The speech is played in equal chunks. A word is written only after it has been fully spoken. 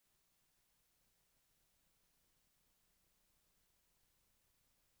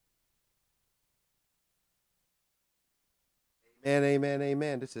Amen, amen,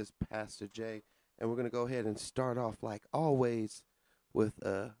 amen. This is Pastor Jay, and we're going to go ahead and start off, like always, with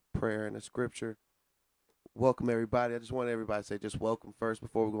a prayer and a scripture. Welcome, everybody. I just want everybody to say just welcome first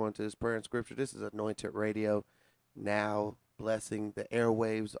before we go into this prayer and scripture. This is Anointed Radio, now blessing the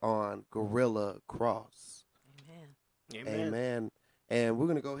airwaves on Gorilla Cross. Amen. Amen. Amen. And we're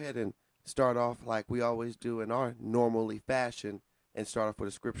going to go ahead and start off like we always do in our normally fashion and start off with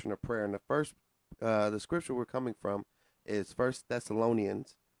a scripture and a prayer. And the scripture we're coming from is First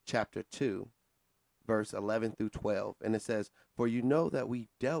Thessalonians chapter 2, verse 11 through 12. And it says, "For you know that we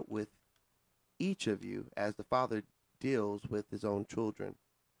dealt with each of you as the Father deals with his own children."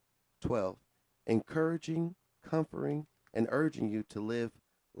 12. Encouraging, comforting, and urging you to live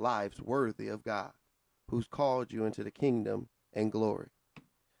lives worthy of God, who's called you into the kingdom and glory.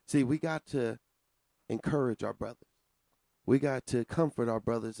 See, we got to encourage our brothers. We got to comfort our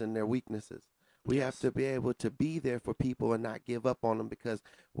brothers in their weaknesses. We have to be able to be there for people and not give up on them, because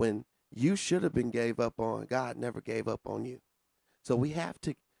when you should have been gave up on, God never gave up on you. So we have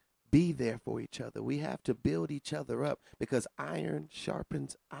to be there for each other. We have to build each other up, because iron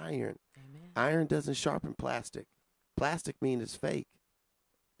sharpens iron. Amen. Iron doesn't sharpen plastic. Plastic means it's fake.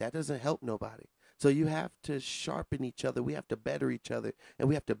 That doesn't help nobody. So you have to sharpen each other. We have to better each other, and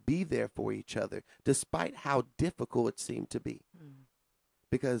we have to be there for each other, despite how difficult it seemed to be. Mm.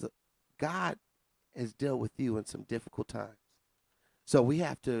 Because God has dealt with you in some difficult times. So we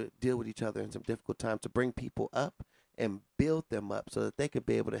have to deal with each other in some difficult times to bring people up and build them up so that they could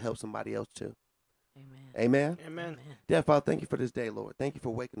be able to help somebody else too. Amen. Amen. Amen. Dear Father, thank you for this day, Lord. Thank you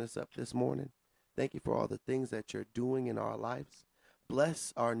for waking us up this morning. Thank you for all the things that you're doing in our lives.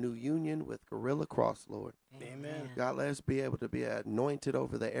 Bless our new union with Gorilla Cross, Lord. Amen. God, let us be able to be anointed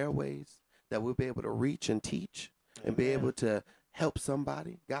over the airways, that we'll be able to reach and teach and be able to help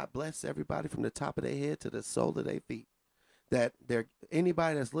somebody. God bless everybody from the top of their head to the sole of their feet. That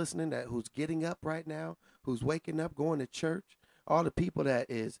anybody that's listening, that who's getting up right now, who's waking up, going to church, all the people that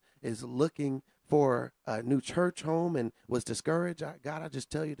is looking for a new church home and was discouraged, God, I just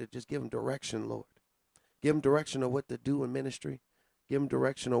tell you to just give them direction, Lord. Give them direction of what to do in ministry. Give them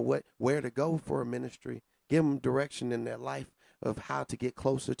direction of where to go for a ministry. Give them direction in their life of how to get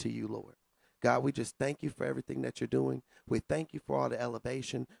closer to you, Lord. God, we just thank you for everything that you're doing. We thank you for all the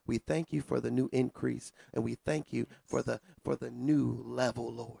elevation. We thank you for the new increase, and we thank you for the new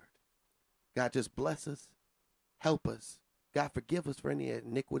level, Lord. God, just bless us, help us. God, forgive us for any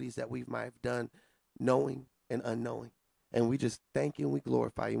iniquities that we might have done, knowing and unknowing. And we just thank you and we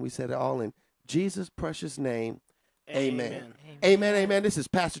glorify you. And we said it all in Jesus' precious name. Amen. Amen. Amen. This is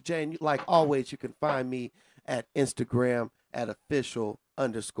Pastor Jay, and like always, you can find me at Instagram at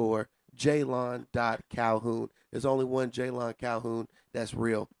official_Jaylon.Calhoun. There's only one Jaylon Calhoun that's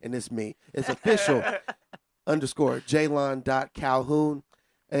real, and it's me. It's official_Jaylon.Calhoun.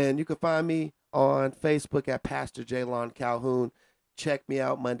 And you can find me on Facebook at Pastor Jaylon Calhoun. Check me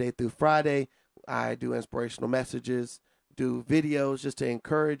out Monday through Friday. I do inspirational messages, do videos just to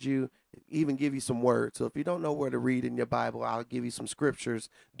encourage you, even give you some words. So if you don't know where to read in your Bible, I'll give you some scriptures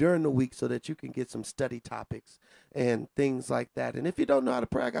during the week so that you can get some study topics and things like that. And if you don't know how to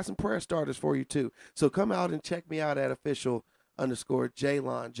pray, I got some prayer starters for you too. So come out and check me out at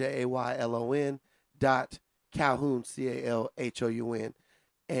official_Jaylon, JAYLON.Calhoun, CALHOUN,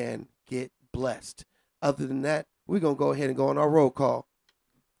 and get blessed. Other than that, we're going to go ahead and go on our roll call.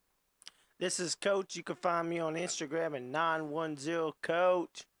 This is Coach. You can find me on Instagram at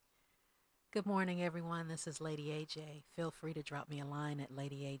 910Coach. Good morning, everyone. This is Lady AJ. Feel free to drop me a line at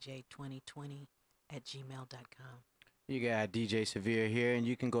ladyaj2020@gmail.com. You got DJ Severe here, and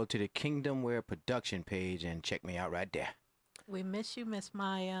you can go to the Kingdomware production page and check me out right there. We miss you, Miss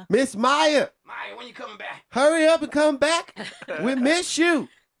Maya. Miss Maya. Maya, when you coming back? Hurry up and come back. We miss you.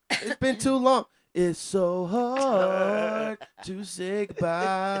 It's been too long. It's so hard to say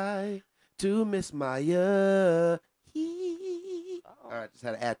goodbye to Miss Maya. All right, just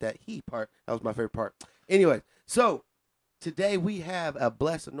had to add that he part. That was my favorite part. Anyway, so today we have a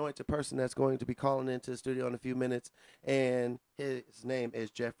blessed, anointed person that's going to be calling into the studio in a few minutes, and his name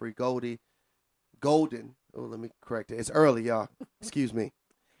is Jeffrey Golden. Oh, let me correct it. It's early, y'all. Excuse me.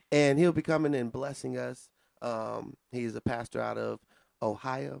 And he'll be coming and blessing us. He's a pastor out of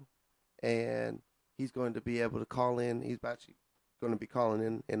Ohio, and he's going to be able to call in. He's actually going to be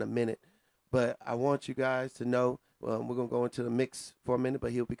calling in a minute. But I want you guys to know we're going to go into the mix for a minute,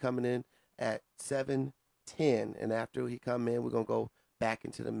 but he'll be coming in at 7:10. And after he come in, we're going to go back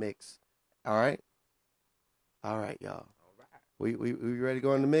into the mix. All right? All right, y'all. All right. We ready to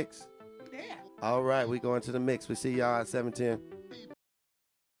go in the mix? Yeah. All right, we go into the mix. We see y'all at 7:10.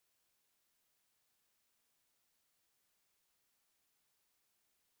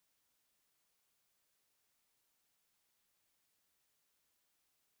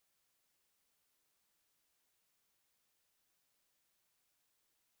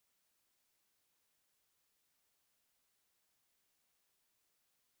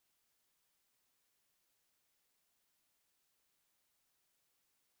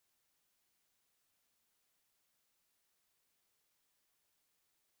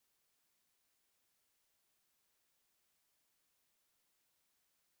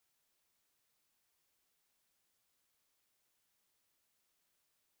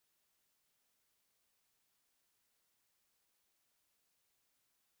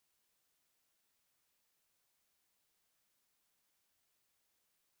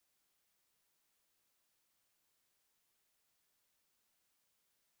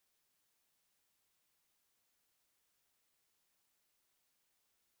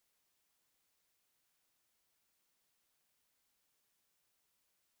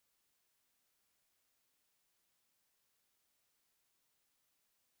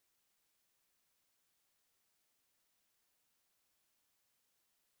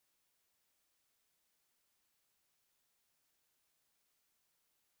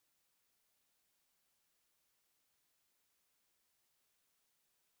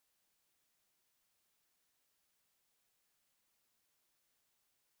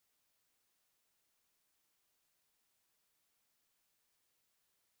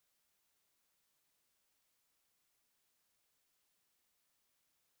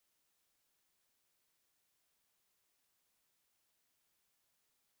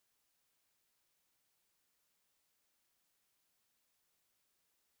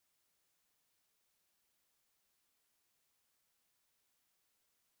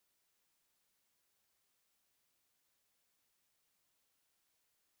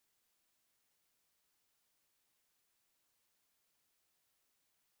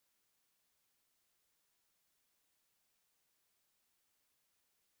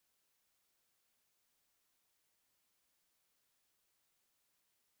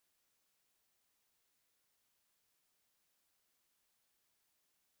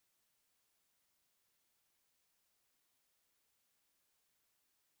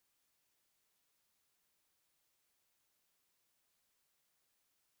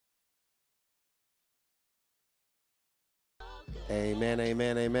 Amen,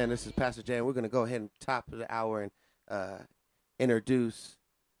 amen, amen. This is Pastor Jay, and we're going to go ahead and top of the hour and introduce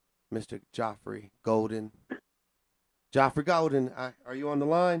Mr. Joffrey Golden. Joffrey Golden, are you on the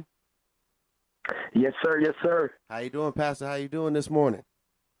line? Yes, sir. Yes, sir. How you doing, Pastor? How you doing this morning?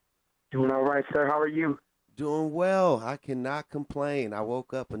 Doing all right, sir. How are you? Doing well. I cannot complain. I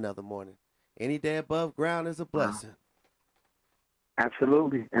woke up another morning. Any day above ground is a blessing.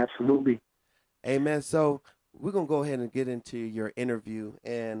 Absolutely. Absolutely. Amen. So we're going to go ahead and get into your interview.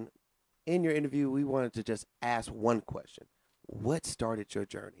 And in your interview, we wanted to just ask one question. What started your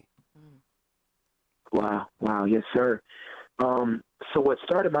journey? Wow. Wow. Yes, sir. So what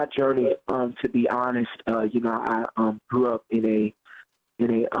started my journey, to be honest, I grew up in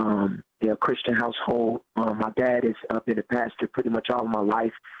a Christian household. My dad has been a pastor pretty much all of my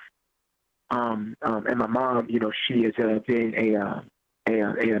life. And my mom, she has been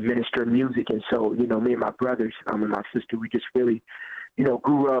a minister of music. And so, me and my brothers and my sister, we just really,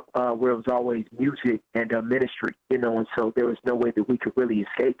 grew up where it was always music and ministry, and so there was no way that we could really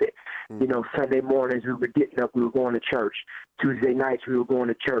escape it. Sunday mornings we were getting up, we were going to church. Tuesday nights we were going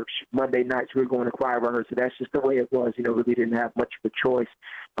to church. Monday nights we were going to choir rehearsal. That's just the way it was. We didn't have much of a choice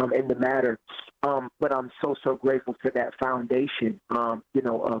in the matter. But I'm so grateful for that foundation, of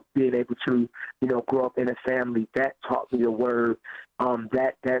being able to, grow up in a family that taught me the word,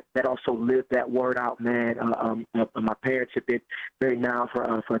 that also lived that word out, man. My parents have been married now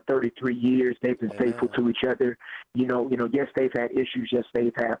for 33 years. They've been faithful to each other. Yes, they've had issues. Yes,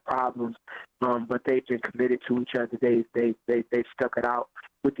 they've had problems. But they've been committed to each other. They've stuck it out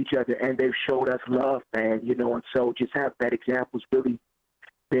with each other, and they've showed us love, man. And so just have that example has really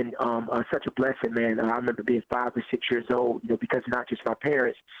been such a blessing, man. I remember being 5 or 6 years old, because not just my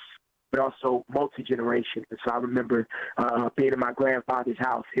parents, but also multi-generation. And so I remember being in my grandfather's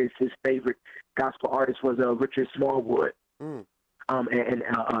house. His favorite gospel artist was Richard Smallwood. And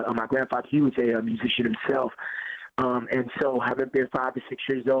my grandfather, he was a musician himself. And so I remember being 5 or 6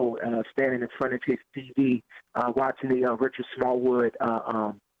 years old, standing in front of his TV, watching the Richard Smallwood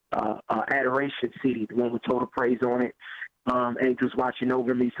Adoration CD, the one with Total Praise on it. Angels Watching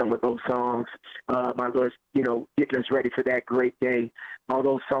Over Me, some of those songs. My Lord's, getting us ready for that great day. All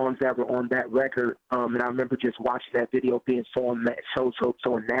those songs that were on that record. And I remember just watching that video, being so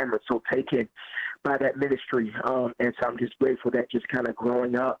enamored, so taken by that ministry. And so I'm just grateful that just kind of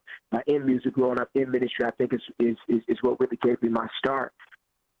growing up in music, growing up in ministry, I think is what really gave me my start.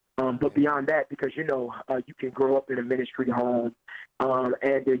 But beyond that, because you can grow up in a ministry home,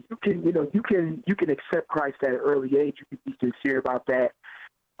 and you can accept Christ at an early age. You can be sincere about that.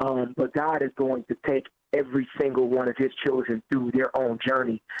 But God is going to take every single one of His children through their own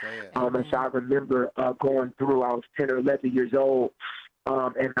journey. And so I remember going through. I was 10 or 11 years old.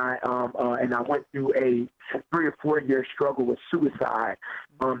 And I went through a 3 or 4 year struggle with suicide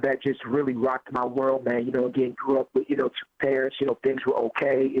that just really rocked my world, man. Again, grew up with, two parents, things were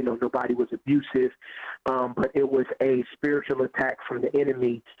okay. Nobody was abusive. But it was a spiritual attack from the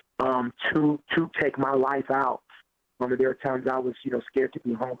enemy to take my life out. There are times I was, scared to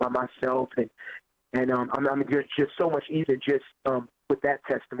be home by myself. And I'm just so much, even just with that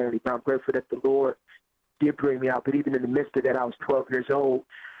testimony. But I'm grateful that the Lord did bring me out. But even in the midst of that, I was 12 years old,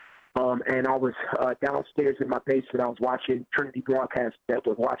 and I was downstairs in my basement. I was watching Trinity Broadcast that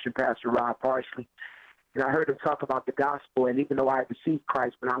was watching Pastor Rob Parsley, and I heard him talk about the gospel. And even though I had received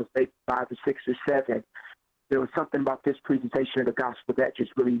Christ when I was maybe 5 or 6 or 7, there was something about this presentation of the gospel that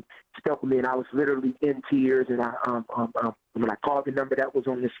just really stuck with me. And I was literally in tears. And when I called the number that was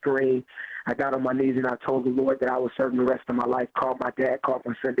on the screen, I got on my knees and I told the Lord that I would serve him the rest of my life. Called my dad, called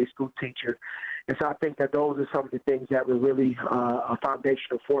my Sunday school teacher. And so I think that those are some of the things that were really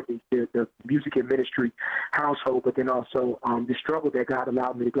foundational for me, the music and ministry household, but then also the struggle that God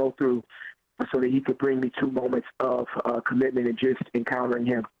allowed me to go through so that He could bring me to moments of commitment and just encountering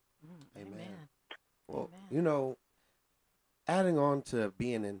Him. Amen. Well, adding on to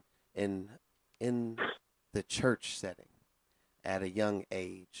being in the church setting at a young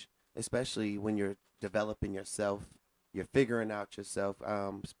age, especially when you're developing yourself, you're figuring out yourself.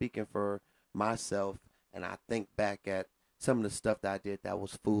 Speaking for myself, and I think back at some of the stuff that I did that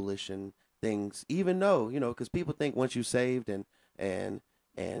was foolish and things, even though, because people think once you saved and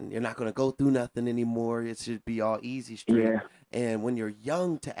you're not going to go through nothing anymore, it should be all easy street. Yeah. And when you're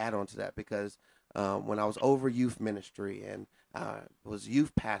young, to add on to that, because when I was over youth ministry and was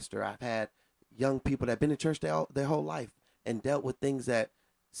youth pastor, I've had young people that have been in church their whole life and dealt with things that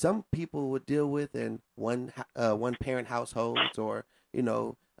some people would deal with in one parent households, or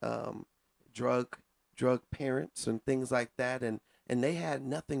drug parents and things like that, and they had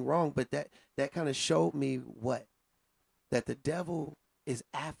nothing wrong, but that kind of showed me what that the devil is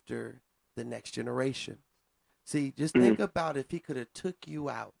after the next generation. See, just think about if he could have took you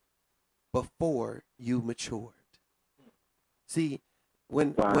out before you matured. See,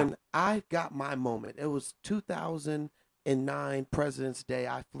 when I got my moment, it was 2009 President's Day.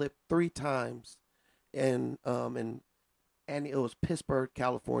 I flipped 3 times, and it was Pittsburgh,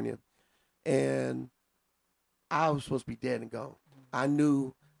 California, and I was supposed to be dead and gone. I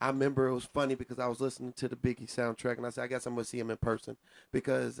remember it was funny because I was listening to the Biggie soundtrack, and I said, I guess I'm going to see him in person,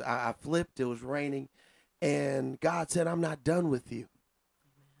 because I flipped, it was raining, and God said, I'm not done with you.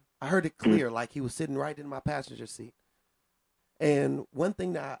 I heard it clear, like he was sitting right in my passenger seat. And one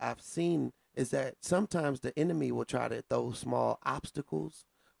thing that I've seen is that sometimes the enemy will try to throw small obstacles,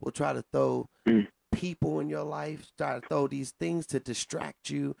 will try to throw people in your life, try to throw these things to distract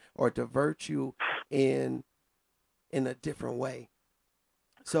you or divert you in a different way.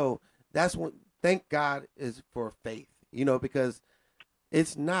 So that's what, thank God is for faith, because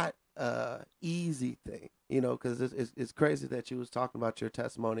it's not a easy thing, because it's crazy that you was talking about your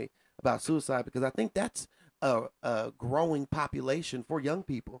testimony about suicide, because I think that's a growing population for young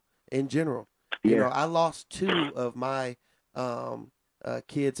people in general. Yeah. I lost 2 of my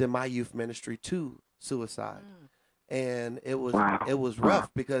kids in my youth ministry to suicide. And it was rough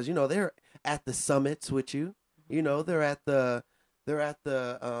because, they're at the summits with you, they're at the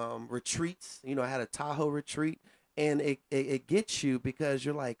retreats, I had a Tahoe retreat, and it gets you because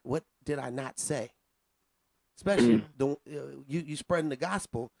you're like, what did I not say? Especially you spreading the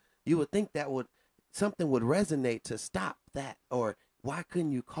gospel, you would think that something would resonate to stop that, or why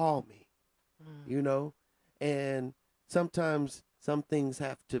couldn't you call me? And sometimes some things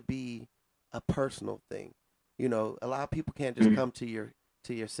have to be a personal thing. A lot of people can't just come to your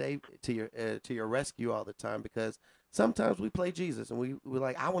rescue all the time, because sometimes we play Jesus and we're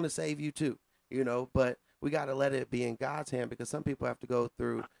like, I want to save you too, but we got to let it be in God's hand, because some people have to go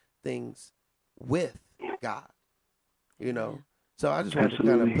through things with God, So I just wanted to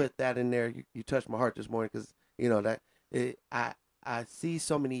kind of put that in there. You touched my heart this morning, because I see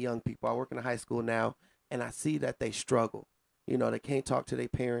so many young people. I work in a high school now, and I see that they struggle. They can't talk to their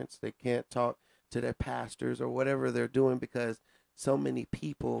parents. They can't talk to their pastors or whatever they're doing, because so many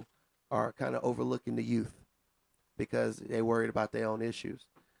people are kind of overlooking the youth because they're worried about their own issues.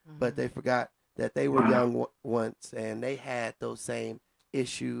 But they forgot that they were young once, and they had those same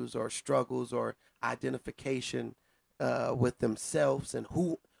issues or struggles or identification with themselves and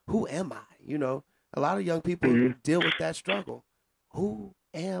who am I? A lot of young people deal with that struggle. Who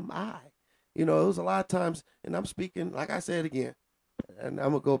am I? It was a lot of times, and I'm speaking, like I said again, and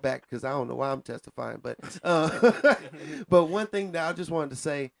I'm gonna go back because I don't know why I'm testifying, but but one thing that I just wanted to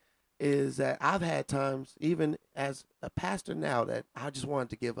say is that I've had times, even as a pastor now, that I just wanted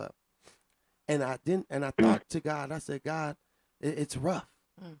to give up, and I didn't, and I thought to God, I said, God, it's rough,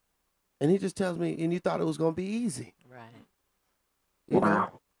 and He just tells me, and you thought it was gonna be easy, right?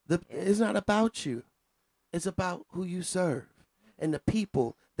 It's not about you, it's about who you serve and the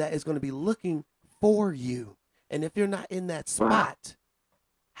people that is going to be looking for you. And if you're not in that spot,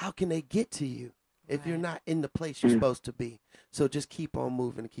 how can they get to you if you're not in the place you're supposed to be? So just keep on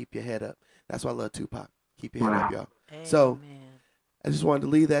moving and keep your head up. That's why I love Tupac. Keep your head up, y'all. Amen. So I just wanted to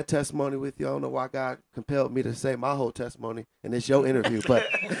leave that testimony with you. I don't know why God compelled me to say my whole testimony, and it's your interview, but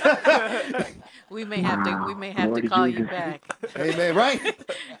we may have to call you back. Amen, right?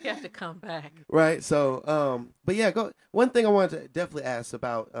 You have to come back. Right. So, but yeah, one thing I wanted to definitely ask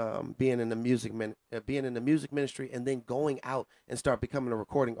about being in the music ministry, and then going out and start becoming a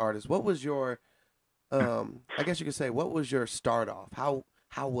recording artist. What was your, I guess you could say, what was your start off?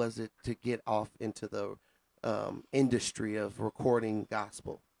 How was it to get off into the industry of recording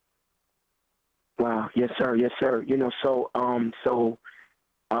gospel? Wow. Yes, sir. Yes, sir.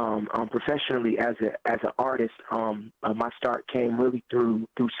 Professionally as an artist, my start came really through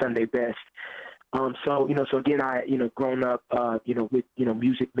Sunday Best. So again, I, grown up, with,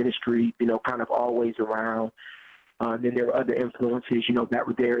 music ministry, kind of always around. Then there were other influences, that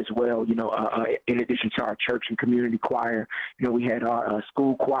were there as well. In addition to our church and community choir, we had our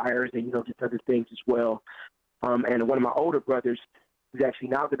school choirs and, just other things as well. And one of my older brothers is actually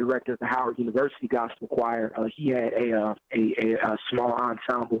now the director of the Howard University Gospel Choir. He had a small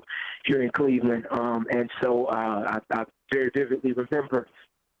ensemble here in Cleveland. And so I very vividly remember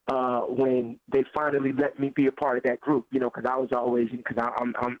when they finally let me be a part of that group, because I was always, because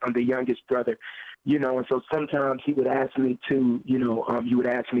I'm the youngest brother, and so sometimes he would ask me to, you would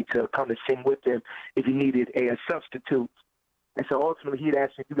ask me to come and sing with him if he needed a substitute. And so ultimately he'd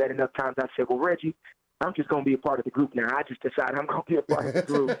ask me to do that enough times. I said, well, Reggie, I'm just going to be a part of the group now. I just decided I'm going to be a part of the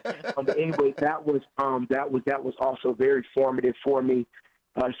group. But anyway, that was also very formative for me.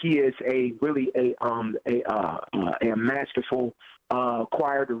 He is a masterful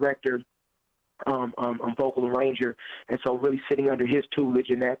choir director, vocal arranger, and so really sitting under his tutelage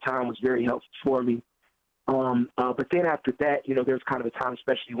in that time was very helpful for me. But then after that, you know, there was kind of a time,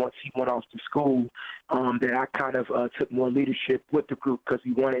 especially once he went off to school, that I kind of took more leadership with the group because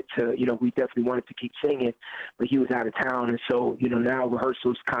we wanted to, you know, we definitely wanted to keep singing, but he was out of town. And so, you know, now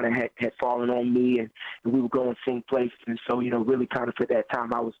rehearsals kind of had fallen on me, and we would go and sing places. And so, you know, really kind of for that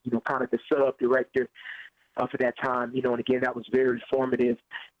time, I was, you know, kind of the sub-director for that time, you know, and again, that was very formative,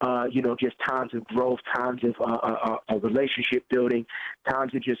 you know, just times of growth, times of relationship building,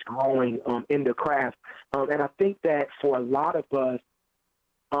 times of just growing in the craft. And I think that for a lot of us,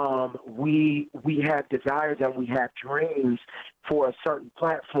 we have desires and we have dreams for a certain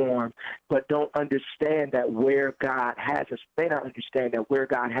platform, but don't understand that where God has us, may not understand that where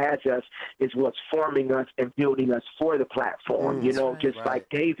God has us is what's forming us and building us for the platform. You know, right, just like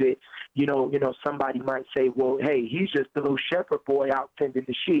David, you know, somebody might say, well, hey, he's just a little shepherd boy out tending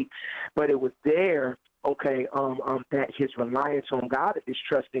the sheep, but it was there. Okay, that his reliance on God and his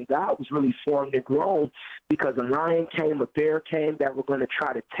trust in God was really formed and grown because a lion came, a bear came that were going to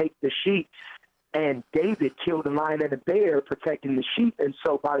try to take the sheep. And David killed a lion and a bear protecting the sheep. And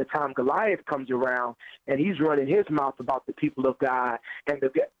so by the time Goliath comes around and he's running his mouth about the people of God and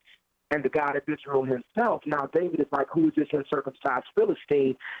the God of Israel himself. Now, David is like, who is this uncircumcised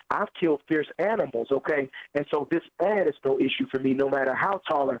Philistine? I've killed fierce animals, okay? And so this man is no issue for me, no matter how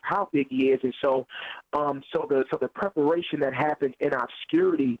tall or how big he is. And so the preparation that happens in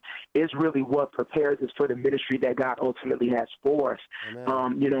obscurity is really what prepares us for the ministry that God ultimately has for us.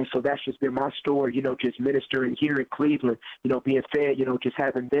 You know, so that's just been my story, you know, just ministering here in Cleveland, you know, being fed, you know, just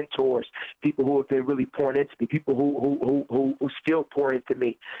having mentors, people who have been really pouring into me, people who still pour into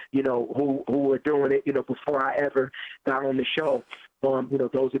me, you know, who were doing it, you know, before I ever got on the show. You know,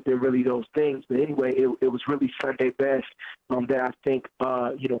 those have been really those things. But anyway, it was really Sunday Best that I think,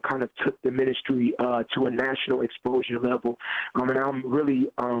 you know, kind of took the ministry to a national exposure level. And I'm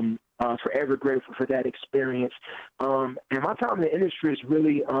really forever grateful for that experience. And my time in the industry is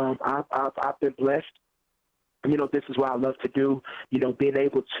really, I've been blessed. You know, this is what I love to do, you know, being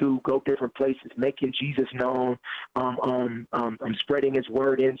able to go different places, making Jesus known, spreading his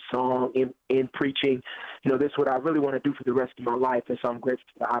word in song, in preaching. You know, this is what I really want to do for the rest of my life. And so I'm grateful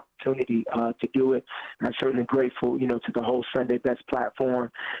for the opportunity to do it. I'm certainly grateful, you know, to the whole Sunday Best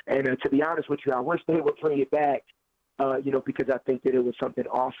platform. And to be honest with you, I wish they would bring it back. You know, because I think that it was something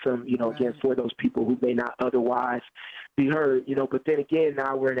awesome, you know, again, for those people who may not otherwise be heard, you know. But then again,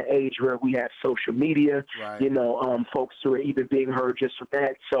 now we're in an age where we have social media, you know, folks who are even being heard just from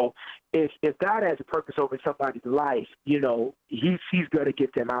that. So if God has a purpose over somebody's life, you know, he's going to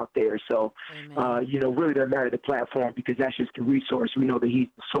get them out there. So, you know, really doesn't matter the platform because that's just the resource. We know that he's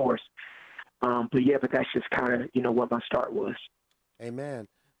the source. But that's just kind of, you know, what my start was. Amen.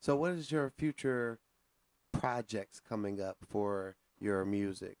 So what is your future projects coming up for your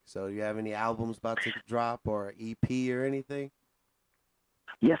music? So do you have any albums about to drop or EP or anything?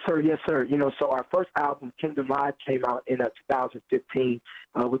 Yes, sir. Yes, sir. You know, so our first album, Kingdom Live, came out in 2015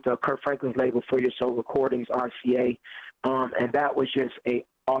 with the Kirk Franklin's label, For Your Soul Recordings, RCA. And that was just a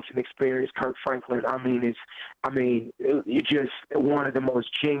awesome experience. Kirk Franklin, you're just one of the most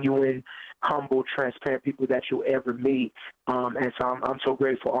genuine, humble, transparent people that you'll ever meet. And so I'm so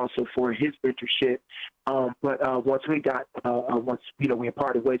grateful also for his mentorship. But once we got, we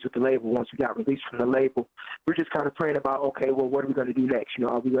parted ways with the label, once we got released from the label, we're just kind of praying about, okay, well, what are we going to do next? You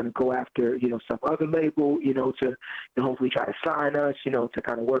know, are we going to go after, you know, some other label, you know, to hopefully try to sign us, you know, to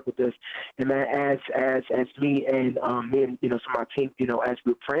kind of work with us. And man, as me and you know, some of my team, you know, as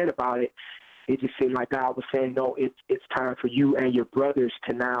we were praying about it, it just seemed like God was saying, no, it's time for you and your brothers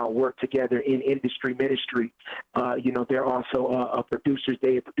to now work together in industry ministry. You know, they're also producers.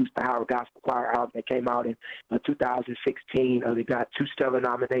 They had produced the Howard Gospel Choir album that came out in 2016. They got 2 stellar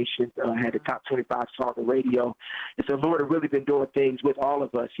nominations, had the top 25 song on the radio. And so the Lord has really been doing things with all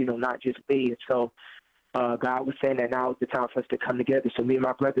of us, you know, not just me. And so God was saying that now is the time for us to come together. So me and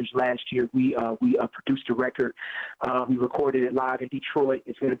my brothers last year, we produced a record. We recorded it live in Detroit.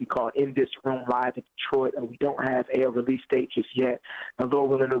 It's going to be called In This Room Live in Detroit. We don't have a release date just yet. Lord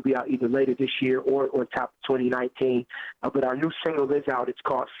willing, it'll be out either later this year or top of 2019. But our new single is out. It's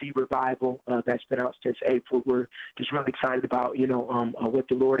called See Revival. That's been out since April. We're just really excited about, you know, what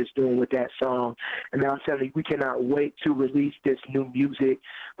the Lord is doing with that song. And now I'm telling you, we cannot wait to release this new music.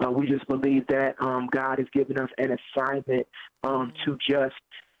 We just believe that God has given us an assignment to just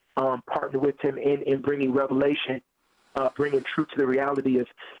partner with him in bringing revelation, bringing truth to the reality of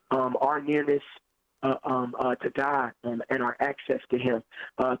our nearness to God and our access to Him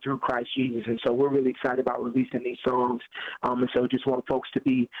through Christ Jesus. And so we're really excited about releasing these songs. And so just want folks to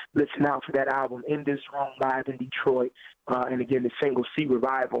be listening out for that album, In This Room, live in Detroit. And again, the single "See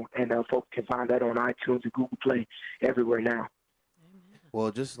Revival." And folks can find that on iTunes and Google Play, everywhere now.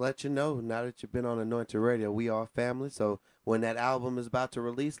 Well, just to let you know, now that you've been on Anointed Radio, we are family. So when that album is about to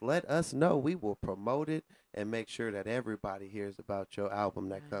release, let us know. We will promote it and make sure that everybody hears about your album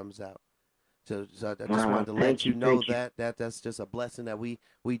that comes out. So I just wanted to let you know that's just a blessing that we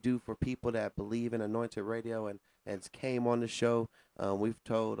do for people that believe in Anointed Radio and came on the show. We've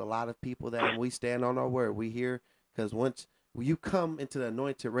told a lot of people that we stand on our word. We hear, because once you come into the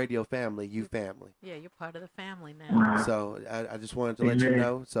Anointed Radio family, you family. Yeah, you're part of the family now. Wow. So I just wanted to let you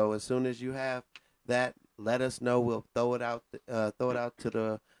know. So as soon as you have that, let us know. We'll throw it out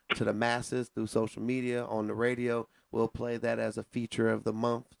to the masses through social media, on the radio. We'll play that as a feature of the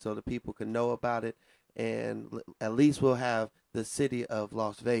month so the people can know about it. And at least we'll have the city of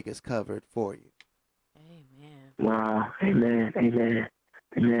Las Vegas covered for you. Amen. Wow. Amen. Amen.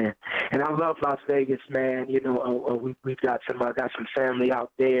 Amen. And I love Las Vegas, man. You know, we've got some family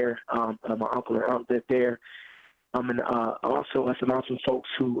out there. My uncle and aunt live there. And also some awesome folks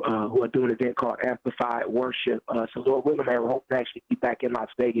who are doing an event called Amplified Worship. So Lord willing, man, we hope to actually be back in Las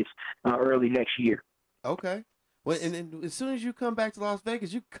Vegas early next year. Okay. Well, and as soon as you come back to Las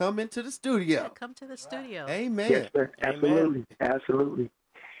Vegas, you come into the studio. Yeah, come to the studio. Amen. Yes, sir. Absolutely. Amen. Absolutely.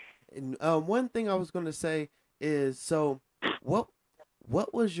 And one thing I was going to say is, so what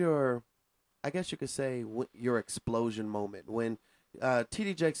was your, I guess you could say, your explosion moment when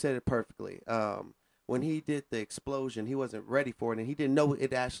T.D. Jakes said it perfectly. When he did the explosion, he wasn't ready for it, and he didn't know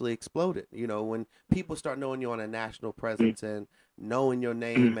it actually exploded. You know, when people start knowing you on a national presence and knowing your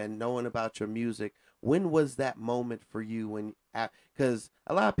name and knowing about your music, when was that moment for you? When, because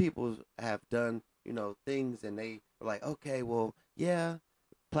a lot of people have done, you know, things, and they were like, okay, well, yeah,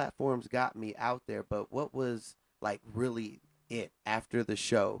 platforms got me out there, but what was like really it after the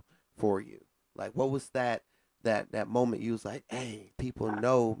show for you? Like, what was that moment you was like, hey, people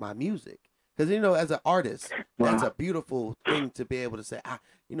know my music? Because, you know, as an artist, that's a beautiful thing to be able to say,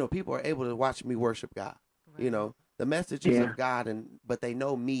 you know, people are able to watch me worship God. Right. You know, the messages of God, but they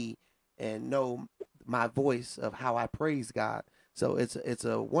know me and know my voice of how I praise God. So it's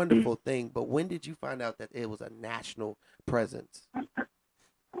a wonderful thing. But when did you find out that it was a national presence?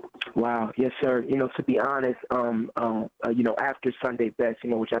 Wow. Yes, sir. You know, to be honest, you know, after Sunday Best, you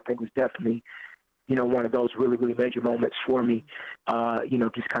know, which I think was definitely, you know, one of those really, really major moments for me, you know,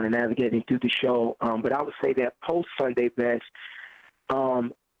 just kind of navigating through the show. But I would say that post Sunday Best,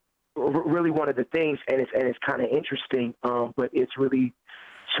 really one of the things, and it's kind of interesting, but it's really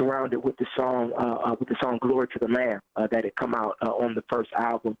surrounded with the song "Glory to the Lamb" that had come out on the first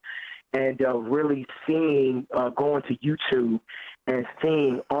album, and really seeing, going to YouTube and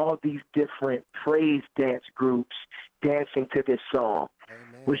seeing all these different praise dance groups dancing to this song.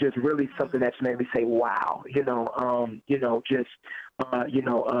 Amen. Was just really something that's made me say, wow,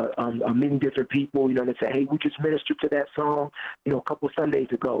 meeting different people, you know, that say, hey, we just ministered to that song, you know, a couple of Sundays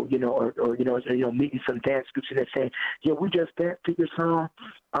ago, you know, or meeting some dance groups and they're saying, yeah, we just danced to your song,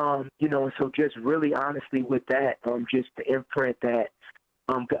 you know, and so just really honestly with that, just to imprint that,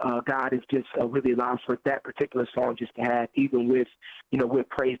 God has just really allowed for that particular song just to have, even with, you know, with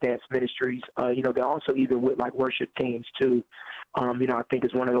praise dance ministries, you know, they're also even with like worship teams too. You know, I think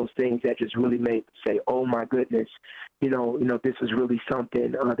it's one of those things that just really made me say, oh my goodness, you know, this is really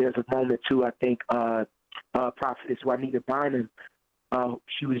something. There's a moment too, I think, Prophetess Juanita Bynum,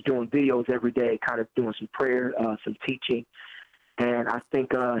 she was doing videos every day, kind of doing some prayer, some teaching. And I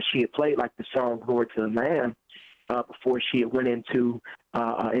think she had played like the song "Glory to the Lamb" before she went into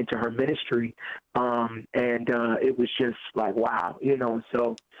her ministry, and it was just like, wow, you know.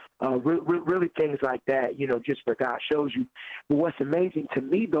 So really things like that, you know, just where God shows you. But what's amazing to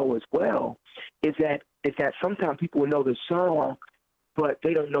me though as well is that sometimes people will know the song, but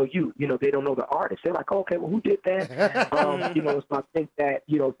they don't know you. You know, they don't know the artist. They're like, okay, well, who did that? You know, so I think that,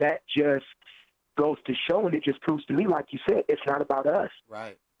 you know, that just goes to show, and it just proves to me, like you said, it's not about us.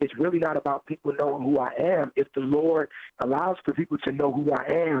 Right. It's really not about people knowing who I am. If the Lord allows for people to know who I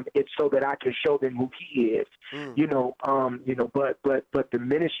am, it's so that I can show them who He is. You know, but the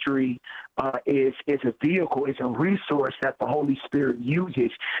ministry is a vehicle, is a resource that the Holy Spirit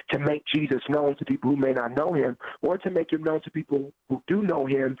uses to make Jesus known to people who may not know him, or to make him known to people who do know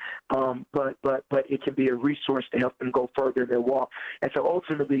him. But it can be a resource to help them go further in their walk. And so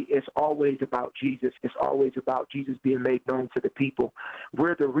ultimately, it's always about Jesus. It's always about Jesus being made known to the people.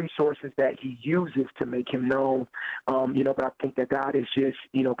 We're the resources that he uses to make him known. But I think that God is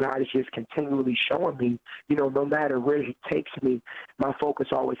just continually showing me, no matter where he takes me, my focus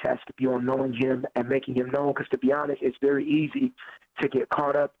always has to be on knowing him and making him known. Because to be honest, it's very easy to get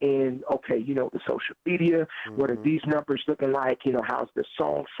caught up in, the social media. What are these numbers looking like? How's the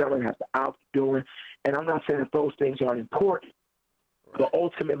song selling? How's the album doing? And I'm not saying that those things aren't important. But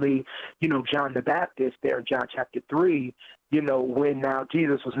ultimately, John the Baptist there in John chapter 3, when now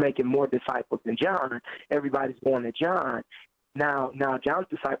Jesus was making more disciples than John, everybody's going to John. Now John's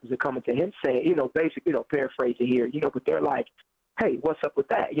disciples are coming to him saying, basically, paraphrasing here, but they're like, hey, what's up with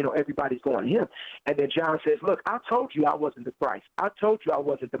that? Everybody's going to him. And then John says, look, I told you I wasn't the Christ. I told you I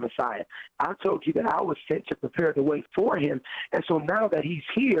wasn't the Messiah. I told you that I was sent to prepare the way for him. And so now that he's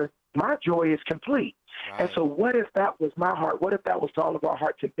here, my joy is complete. Right. And so what if that was my heart? What if that was all of our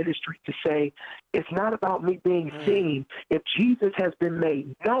hearts in ministry to say, it's not about me being seen. If Jesus has been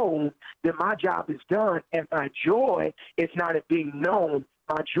made known, then my job is done. And my joy is not in being known.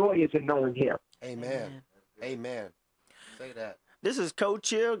 My joy is in knowing him. Amen. Amen. Say that. This is Coach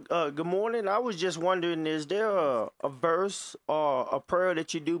here. Good morning. I was just wondering, is there a verse or a prayer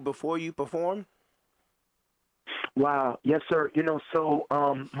that you do before you perform? Wow. Yes, sir. So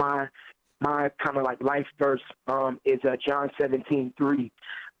my kind of like life verse is John 17:3.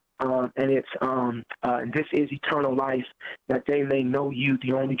 And it's this is eternal life, that they may know you,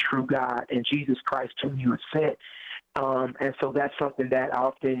 the only true God, and Jesus Christ whom you have sent. And so that's something that I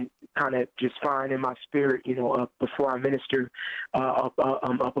often kind of just find in my spirit, before I minister,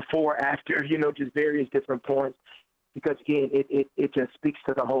 before, after, just various different points. Because, again, it just speaks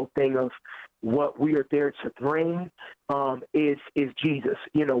to the whole thing of what we are there to bring is Jesus.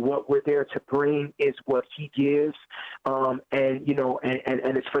 What we're there to bring is what he gives. And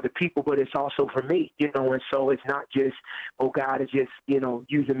it's for the people, but it's also for me, and so it's not just, God is just,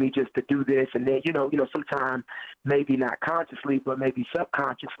 using me just to do this. And then, sometimes maybe not consciously, but maybe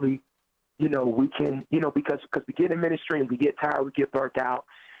subconsciously, we can, because we get in ministry and we get tired, we get burnt out.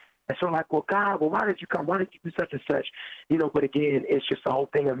 And so like, well, God, why did you come? Why did you do such and such? But again, it's just the whole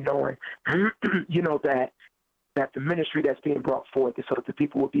thing of knowing, that the ministry that's being brought forth is so that the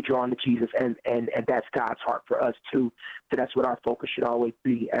people will be drawn to Jesus, and that's God's heart for us too. So that's what our focus should always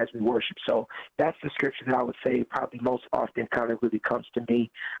be as we worship. So that's the scripture that I would say probably most often kind of really comes to me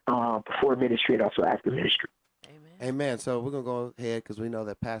before ministry and also after ministry. Amen. Amen. So we're going to go ahead because we know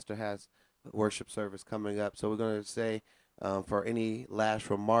that Pastor has worship service coming up. So we're going to say, for any last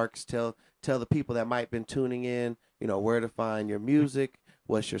remarks, tell the people that might have been tuning in, where to find your music,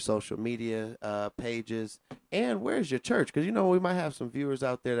 what's your social media pages, and where's your church? Because, we might have some viewers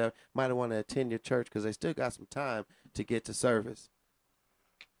out there that might want to attend your church because they still got some time to get to service.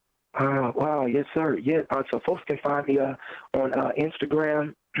 Wow, yes, sir. Yeah, so folks can find me on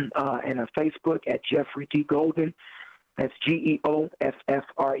Instagram and Facebook at Jeffrey D. Golden. That's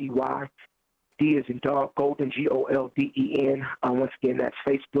GEOFFREY. D is in dog, Golden, GOLDEN. Once again, that's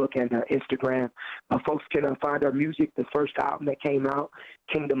Facebook and Instagram. Folks can find our music. The first album that came out,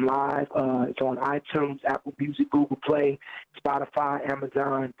 Kingdom Live. It's on iTunes, Apple Music, Google Play, Spotify,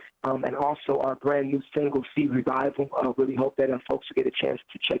 Amazon, and also our brand new single, See Revival. Really hope that folks will get a chance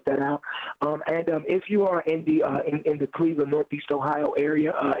to check that out. And if you are in the Cleveland, Northeast Ohio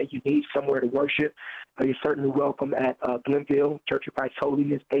area, and you need somewhere to worship, you're certainly welcome at Glenville Church of Christ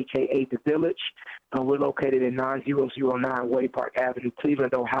Holiness, a.k.a. The Village. We're located at 9009 Way Park Avenue,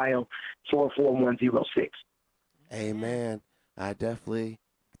 Cleveland, Ohio, 44106. Amen. I definitely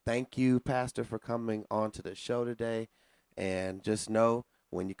thank you, Pastor, for coming on to the show today. And just know,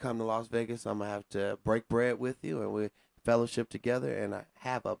 when you come to Las Vegas, I'm going to have to break bread with you, and we fellowship together. And I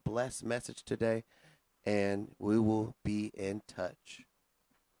have a blessed message today, and we will be in touch.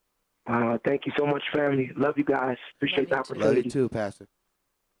 Thank you so much, family. Love you guys. Appreciate the opportunity. Love you too, Pastor.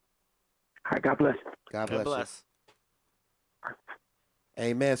 All right, God bless. God bless you.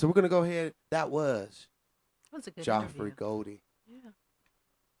 Amen. So we're going to go ahead. That was a good Joffrey interview. Goldie. Yeah.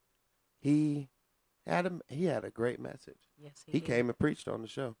 He had a great message. Yes, He did. came and preached on the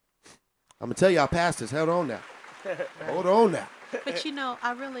show. I'm going to tell y'all, pastors, hold on now. Hold on now. But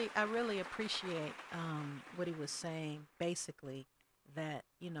I really appreciate what he was saying. Basically, that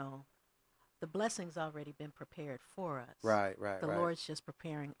the blessing's already been prepared for us. Right. The Lord's just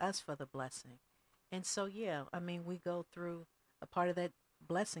preparing us for the blessing. And so, we go through a part of that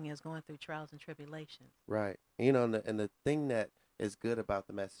blessing is going through trials and tribulations. Right. You know, and the thing that is good about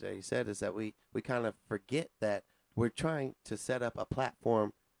the message that he said is that we kind of forget that we're trying to set up a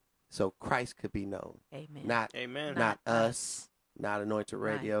platform so Christ could be known. Amen. Not Amen. not us, not Anointed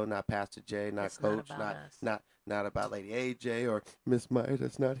Radio, not Pastor Jay, not It's Coach, not about us. not about Lady AJ or Miss Maya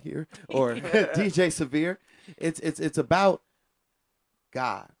that's not here or DJ Severe. It's about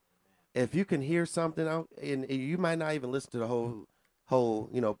God. If you can hear something out, and you might not even listen to the whole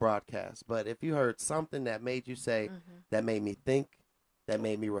broadcast, but if you heard something that made you say, that made me think, that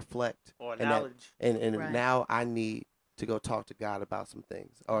made me reflect, Or and knowledge. and Right. now I need to go talk to God about some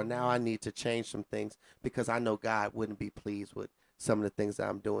things, or now I need to change some things because I know God wouldn't be pleased with some of the things that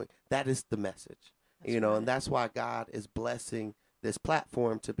I'm doing. That is the message, That's and right. that's why God is blessing this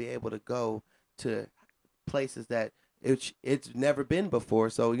platform to be able to go to places that it's never been before.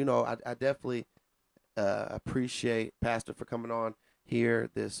 So I definitely appreciate Pastor for coming on here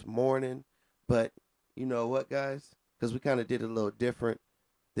this morning. But you know what, guys? Because we kind of did it a little different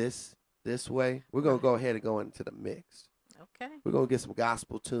this way. We're going to go ahead and go into the mix. Okay. We're going to get some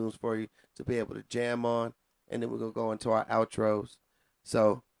gospel tunes for you to be able to jam on. And then we're going to go into our outros.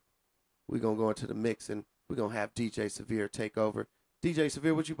 So we're going to go into the mix, and we're going to have DJ Severe take over. DJ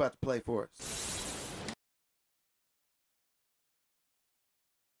Severe, what you about to play for us?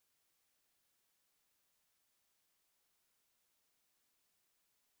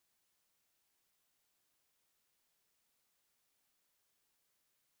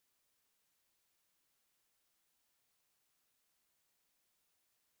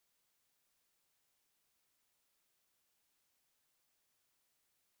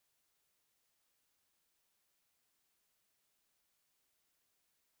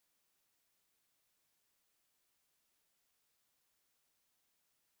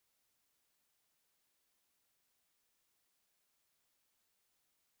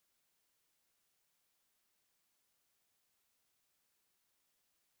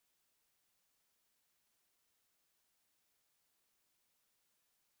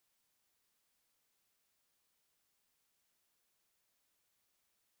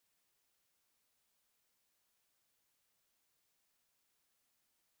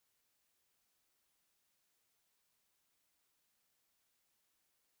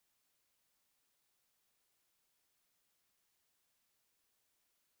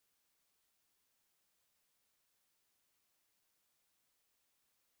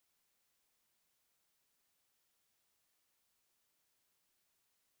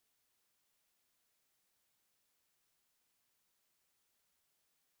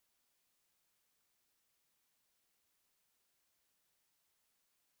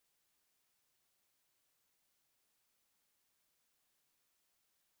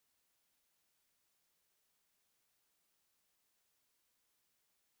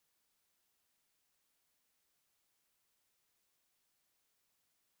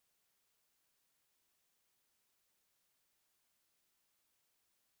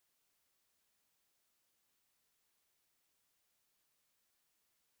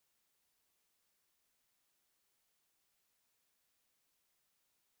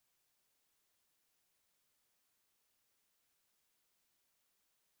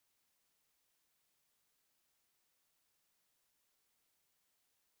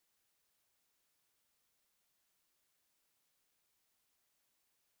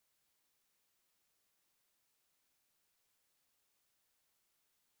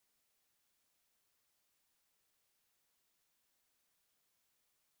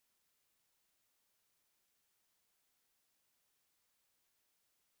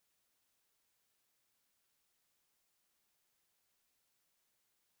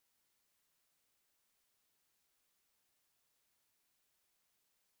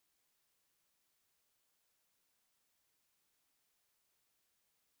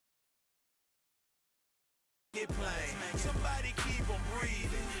 Get plain. Somebody keep him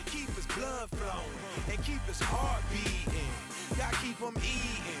breathing, keep his blood flowing, and keep his heart beating. God keep him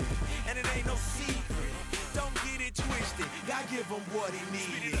eating, and it ain't no secret. Don't get it twisted, God give him what he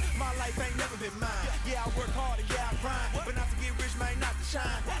needed. My life ain't never been mine. Yeah, I work hard and yeah, I grind, but not to get rich, man, not to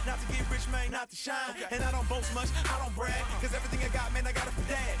shine. Not to get rich, man, not to shine. And I don't boast much, I don't brag, cause everything I got, man, I got it from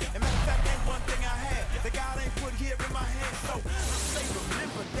dad. And matter of fact, ain't one thing I had that God ain't put here in my hand. So I say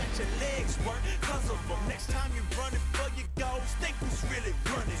remember that your legs work cause of them. Next time you're running for your goals, think who's really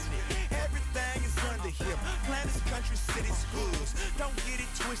running it. Everything is under him. Planets, countries, cities, hoods. Don't get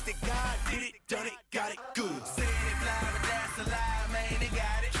it twisted, God did it, done it, got it good. Said it fly, but that's a lie, man, they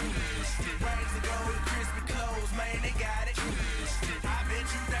got it twisted. Rags and gold, crispy clothes, man, they got it twisted. I bet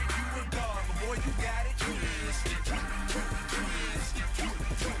you think you a god, but boy, you got it twisted. Twisted.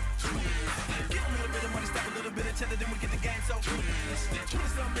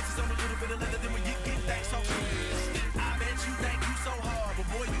 20-some bitches on a little bit of leather, then when you get things so I bet you think you so hard, but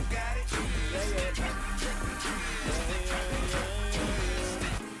boy, you got it.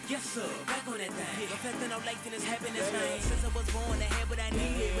 Yes, sir, back on that thing. Reflecting on life and it's happiness, man. Since I was born, I had what I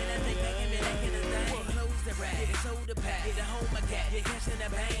needed. When I think back and been lacking a thing. Clothes to rap, the shoulder pad, the home I got, the cash in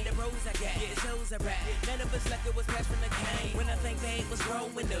the bank, the rose I got, the shows I rap. None of us like it was passed from the cane. When I think back, was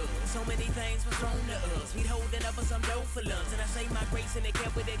growing up. So many things was thrown to us. We holding up for some dough for lunch. And I say my grace and it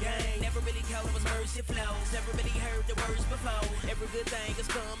kept with the game. Never really called it was mercy flows. Never really heard the words before. Every good thing is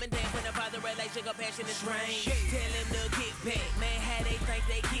coming down when the father relation of passion is rain. Tell him to get back, man, how they think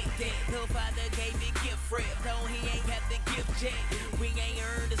they get that. Little father gave me gift free, though he ain't have the gift yet. We ain't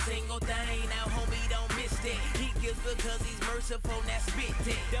earned a single thing, now homie don't miss that. He gives because he's merciful, now spit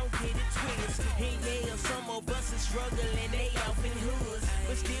that. Don't get it twisted. And yeah, some of us is struggling, they off in hoods,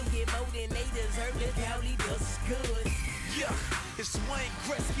 but still get more than they deserve. Look how he does good. Yeah, it's Wayne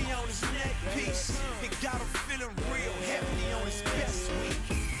Gretzky on his neck piece. It got him feeling real happy on his best week.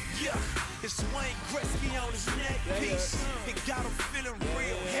 Yeah, it's Wayne Gretzky on his neck piece. It got him feeling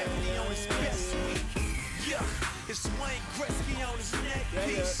real happy on his best week. Yeah, it's Wayne Gretzky on his neck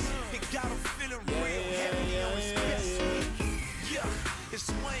piece. It got him feeling real happy on his best week. Yeah, it's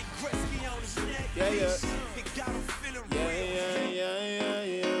Wayne Gretzky on his neck piece. It got him feeling real.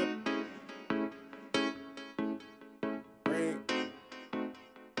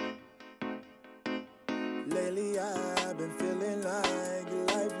 Lately I've been feeling like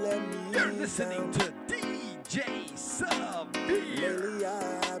life let me You're listening to DJ Severe. Lately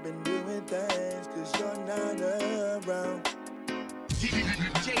I've been doing things cause you're not around.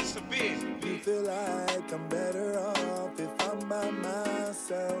 DJ Severe. You feel like I'm better off if I'm by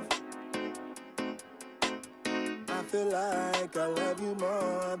myself. I feel like I love you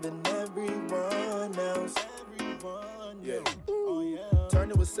more than everyone else. Yeah. Turn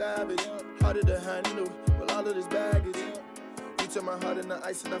to a savage, harder to handle with all of this baggage. You turn my heart into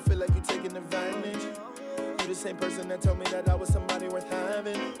ice and I feel like you're taking advantage. You the same person that told me that I was somebody worth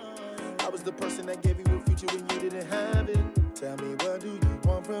having. I was the person that gave you a future when you didn't have it. Tell me, what do you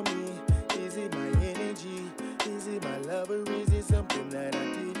want from me? Is it my energy? Is it my love, or is it something that I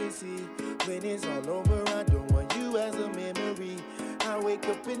didn't see? When it's all over, I don't want you as a memory. I wake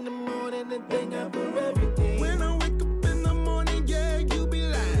up in the morning and thank God for everything. When I wake up in the morning, yeah, you be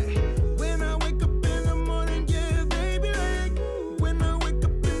like. When I wake up in the morning, yeah, they be like. When I wake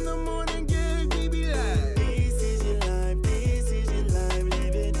up in the morning, yeah, we be like. This is your life, this is your life,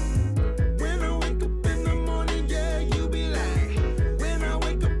 living. When I wake up in the morning, yeah, you be like. When I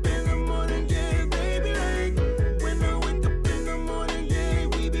wake up in the morning, yeah, they be like. When I wake up in the morning, yeah,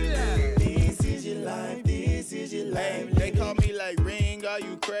 we be like. This is your life, this is your life. Hey, they call me like Ring, are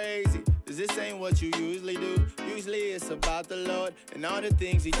you crazy? Cause this ain't what you usually do. Usually it's about the Lord and all the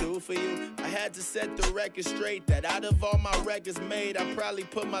things he do for you. I had to set the record straight that out of all my records made, I probably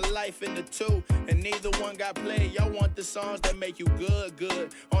put my life into two, and neither one got played. Y'all want the songs that make you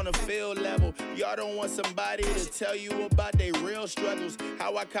good on a field level. Y'all don't want somebody to tell you about their real struggles.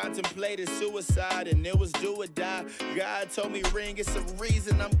 How I contemplated suicide and it was do or die. God told me, Ring, it's a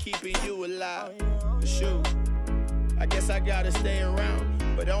reason I'm keeping you alive. Shoot, I guess I gotta stay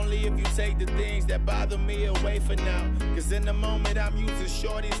around, but only if you take the things that bother me away for now. Cause in the moment I'm using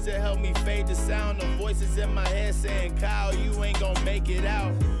shorties to help me fade the sound. The voices in my head saying, Kyle, you ain't gonna make it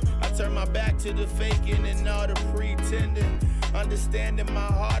out. I turn my back to the faking and all the pretending, understanding my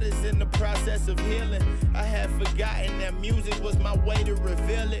heart is in the process of healing. I had forgotten that music was my way to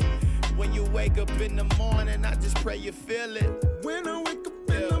reveal it. When you wake up in the morning, I just pray you feel it. When I wake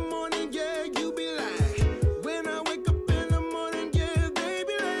up in the morning, yeah, you be like. When I wake up in the morning, yeah, they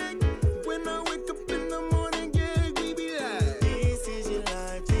be like. When I wake up in the morning, yeah, we be like. This is your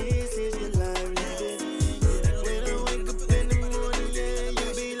life, this is your life, living. When I wake up in the morning, yeah, you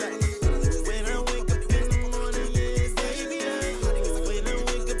be like. When I wake up in the morning, yeah, they be like. When I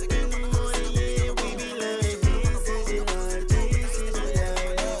wake up in the morning, yeah, we be like. This is your life, this is your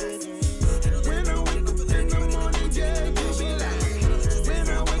life, living. When I wake up in the morning, yeah, you be like.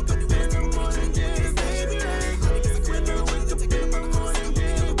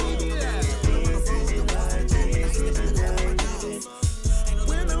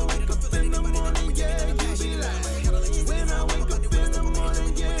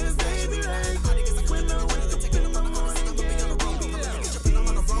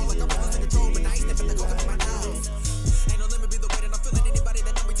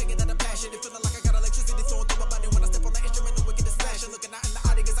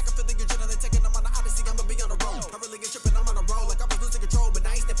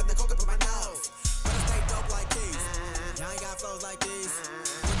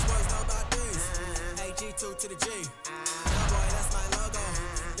 2 to the G. Yeah, boy, that's my logo.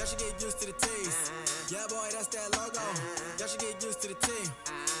 Y'all should get used to the T's. Yeah, boy, that's that logo. Y'all should get used to the T.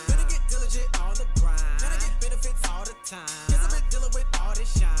 Gonna get diligent on the grind. Gonna get benefits all the time. Cause I've been dealing with all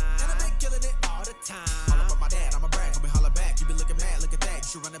this shine. And I've been killing it all the time. All about my dad, I'ma brag. I'll be holler back. You been looking mad, look at that. You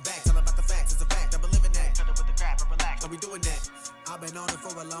should run it back. Tell about the facts, it's a fact. I've been living that. Cut it with the crap, but relax. I'll be doing that. I've been on it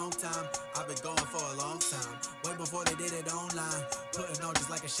for a long time. I've been going for a long time. Way before they did it online. Putting on just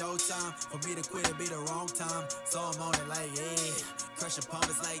like a showtime. For me to quit, it be the wrong time. So I'm on it like, yeah. Crush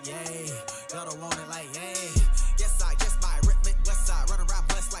opponents like, yeah. Y'all don't want it like, yeah. Yes, I just might rip it west side. Run around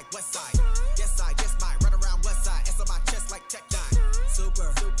blessed like west side. Yes, I just might run around west side. S on my chest like Tech 9.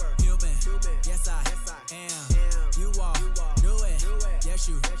 Super human. Yes, I am. You all knew it. Yes,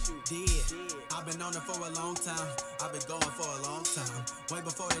 you did. I've been on it for a long time. I've been going for a long time. Way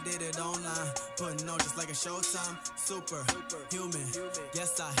before they did it online. Putting on just like a showtime. Super human.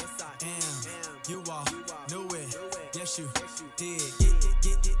 Yes, I am. You all knew it. Yes, you did.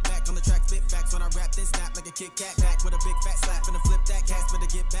 Get back on the track. Spit facts when I rap. Then snap like a Kit Kat. Back with a big fat slap. And a flip that cast. Better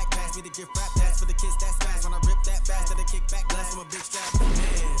get back past me to give rap pass for the kids that's fast. When I rip that fast. Then kick back blast from a big strap.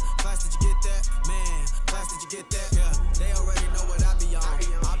 Man, class, did you get that? Man, class, did you get that? Yeah, they already know what I be on.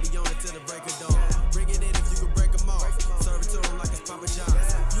 I'll be on it till the break of dawn. Bring it in if you can break them off. Serve it to them like it's Papa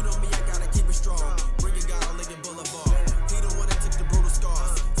John's. You know me, I gotta keep it strong. Bringing God on Lincoln Boulevard. He the one that took the brutal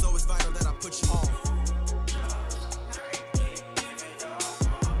scars. So it's vital that I put you on.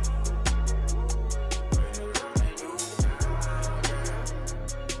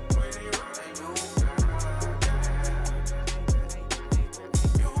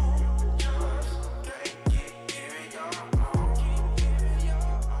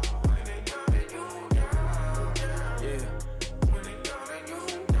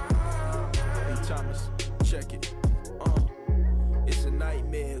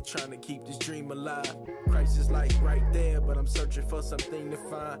 Trying to keep this dream alive. Christ is like right there, but I'm searching for something to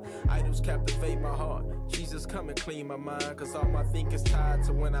find. Idols captivate my heart. Jesus, come and clean my mind. Cause all my think is tied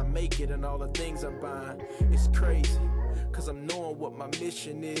to when I make it and all the things I'm buying. It's crazy, cause I'm knowing what my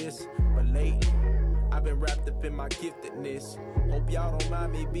mission is. But lately, I've been wrapped up in my giftedness. Hope y'all don't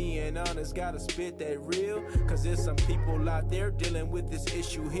mind me being honest. Gotta spit that real. Cause there's some people out there dealing with this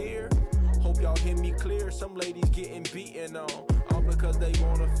issue here. Hope y'all hear me clear. Some ladies getting beaten on. All because they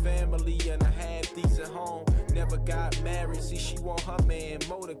want a family and a half-decent home. Never got married, see she want her man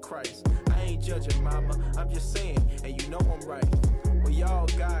more than Christ. I ain't judging, mama, I'm just saying, and you know I'm right. We all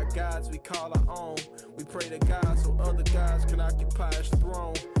got gods we call our own. We pray to God so other gods can occupy his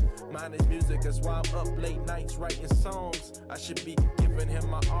throne. Mine is music, that's why I'm up late nights writing songs. I should be giving him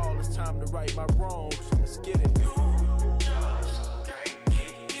my all, it's time to right my wrongs. Let's get it.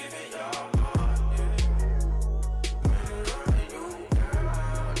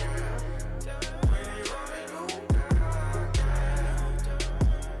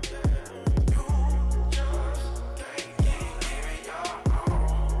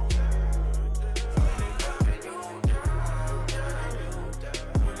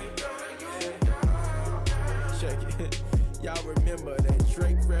 Y'all remember that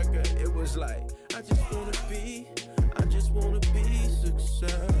Drake record? It was like, I just wanna be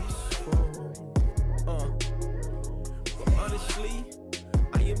successful. But honestly,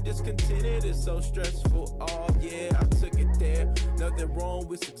 I am discontented, it's so stressful. Oh yeah, I took it there. Nothing wrong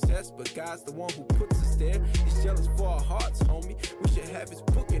with success, but God's the one who puts us there. He's jealous for our hearts, homie. We should have his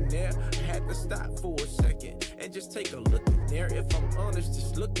book in there. I had to stop for a second and just take a look in there. If I'm honest,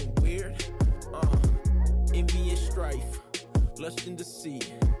 it's looking weird. Envy and strife, lust and deceit.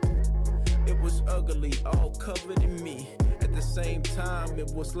 It was ugly, all covered in me. At the same time,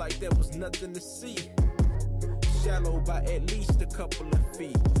 it was like there was nothing to see. Shallow by at least a couple of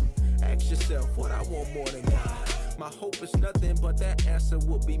feet. Ask yourself, what I want more than God? My hope is nothing, but that answer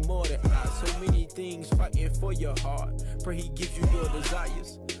will be more than I. So many things fighting for your heart. Pray he gives you your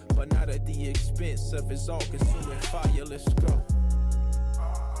desires, but not at the expense of his all-consuming fire. Let's go.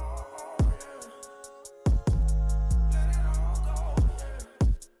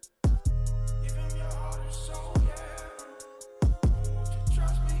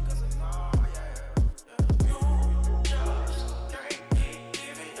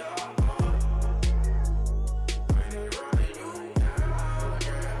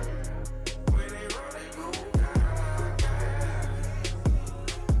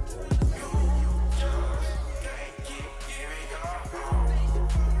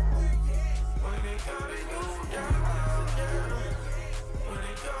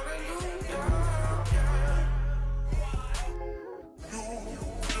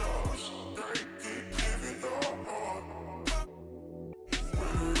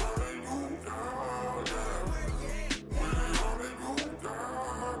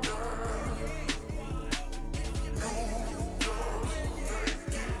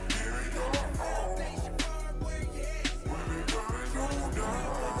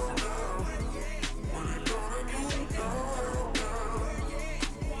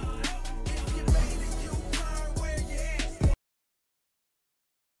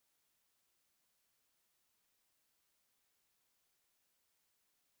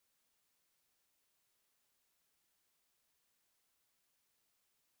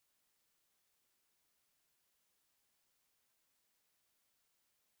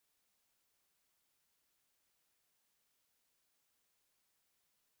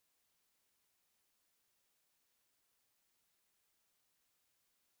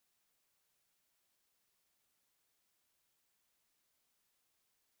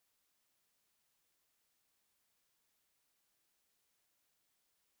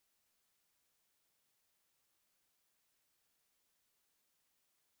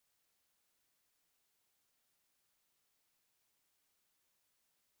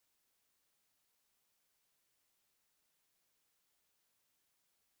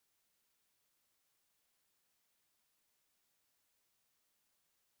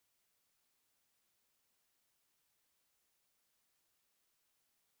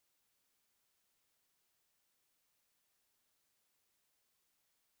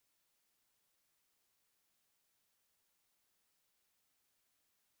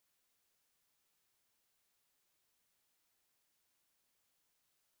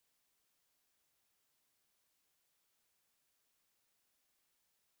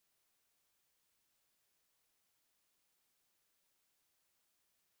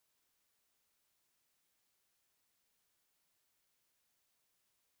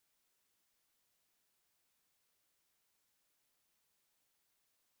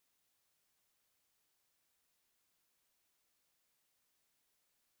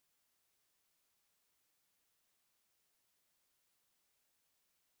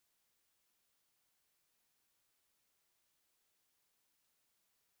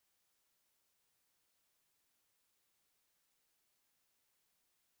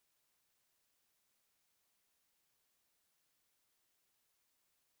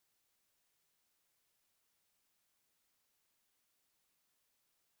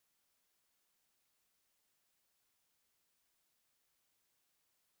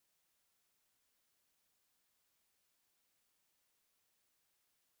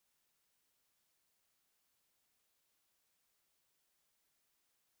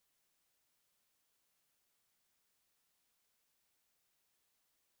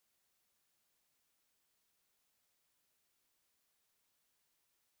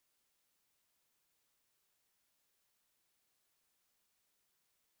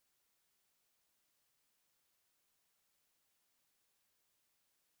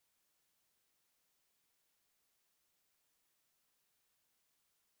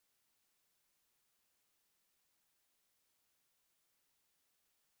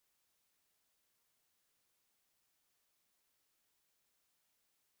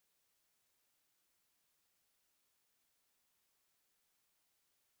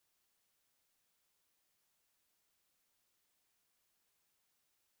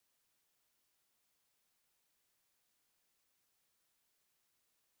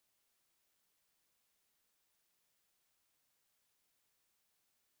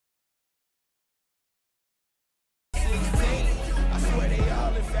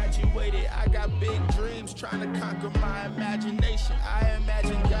 infatuated. I got big dreams trying to conquer my imagination. I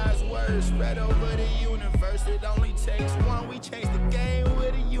imagine God's words spread over the universe. It only takes one. We change the game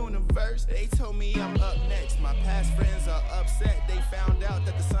with the universe. They told me I'm up next. My past friends are upset. They found out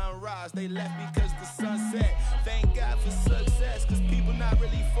that the sun rise. They left because the sun set. Thank God for success, cause people not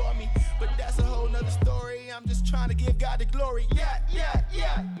really for me. But that's a whole nother story. I'm just trying to give God the glory. Yeah.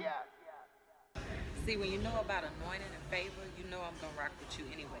 See, when you know about anointing and favor, you know I'm going to rock with you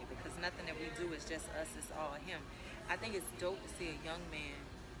anyway, because nothing that we do is just us, it's all him. I think it's dope to see a young man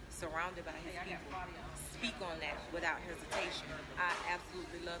surrounded by his people speak on that without hesitation. I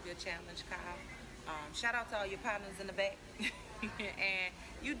absolutely love your challenge, Kyle. Shout out to all your partners in the back. And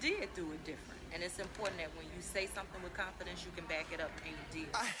you did do it different. And it's important that when you say something with confidence, you can back it up, and you did.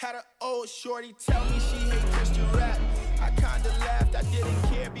 I had an old shorty tell me she hate Christian rap. I kinda laughed, I didn't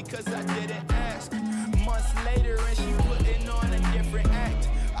care because I didn't ask. Months later and she putting on a different act.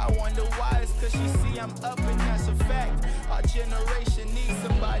 I wonder why, it's cause she see I'm up and that's a fact. Our generation needs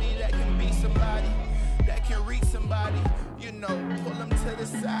somebody that can be somebody, that can reach somebody. You know, pull them to the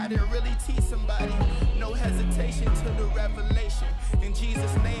side and really teach somebody. No hesitation to the revelation. In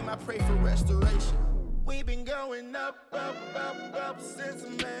Jesus' name I pray for restoration. We've been going up since I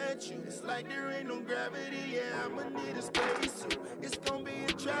met you. It's like there ain't no gravity, yeah, I'ma need a spacesuit. It's gonna be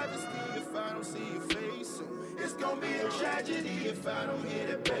a travesty if I don't see your face soon. It's gonna be a tragedy if I don't hear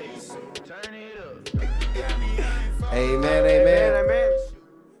the bass soon. Turn it up.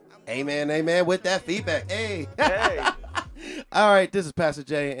 Amen with that feedback. Hey. All right, this is Pastor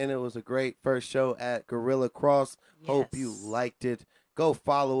Jay, and it was a great first show at Gorilla Cross. Yes. Hope you liked it. Go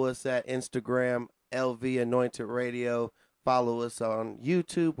follow us at Instagram, LV Anointed Radio. Follow us on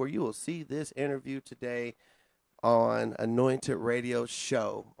YouTube, where you will see this interview today on Anointed Radio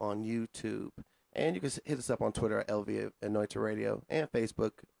Show on YouTube. And you can hit us up on Twitter at LV Anointed Radio and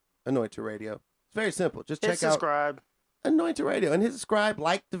Facebook Anointed Radio. It's very simple. Just check out subscribe. Anointed Radio and hit subscribe,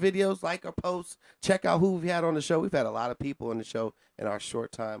 like the videos, like our posts, check out who we've had on the show. We've had a lot of people on the show in our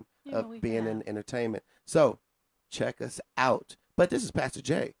short time of being in entertainment. So check us out. But this is Pastor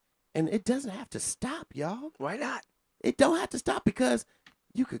Jay, and it doesn't have to stop, y'all. Why not? It don't have to stop, because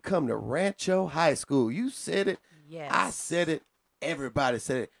you could come to Rancho High School. You said it. Yes. I said it. Everybody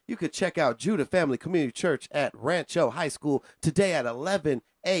said it. You could check out Judah Family Community Church at Rancho High School today at 11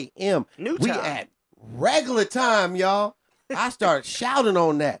 a.m. We at regular time, y'all. I start shouting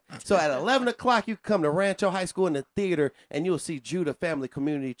on that. So at 11 o'clock, you can come to Rancho High School in the theater, and you'll see Judah Family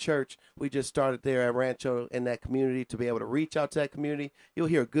Community Church. We just started there at Rancho in that community to be able to reach out to that community. You'll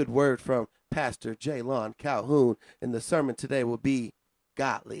hear a good word from Pastor Jaylon Calhoun, and the sermon today will be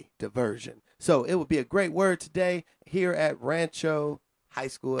godly diversion. So it would be a great word today here at Rancho High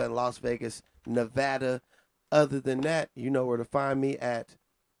School in Las Vegas, Nevada. Other than that, you know where to find me at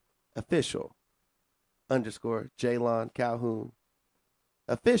official_Jaylon Calhoun.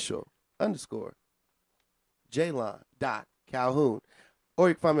 Official_Jaylon.Calhoun. Or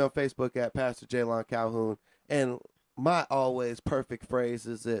you can find me on Facebook at Pastor Jaylon Calhoun. And my always perfect phrase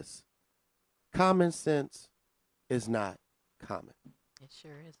is this: common sense is not common. It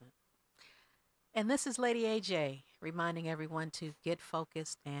sure isn't. And this is Lady AJ reminding everyone to get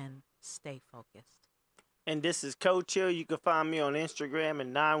focused and stay focused. And this is Coach Hill. You can find me on Instagram at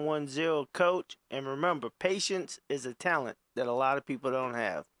 910Coach. And remember, patience is a talent that a lot of people don't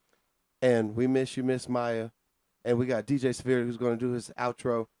have. And we miss you, Miss Maya. And we got DJ Severe, who's going to do his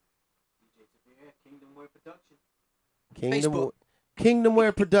outro. DJ Severe, Kingdomware Production.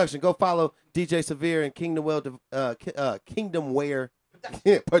 Kingdomware Production. Go follow DJ Severe and Kingdomware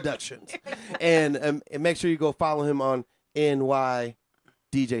Productions. And make sure you go follow him on NY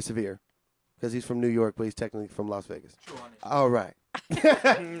DJ Severe, because he's from New York, but he's technically from Las Vegas. All right.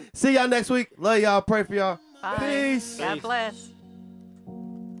 See y'all next week. Love y'all. Pray for y'all. Bye. Peace. God bless.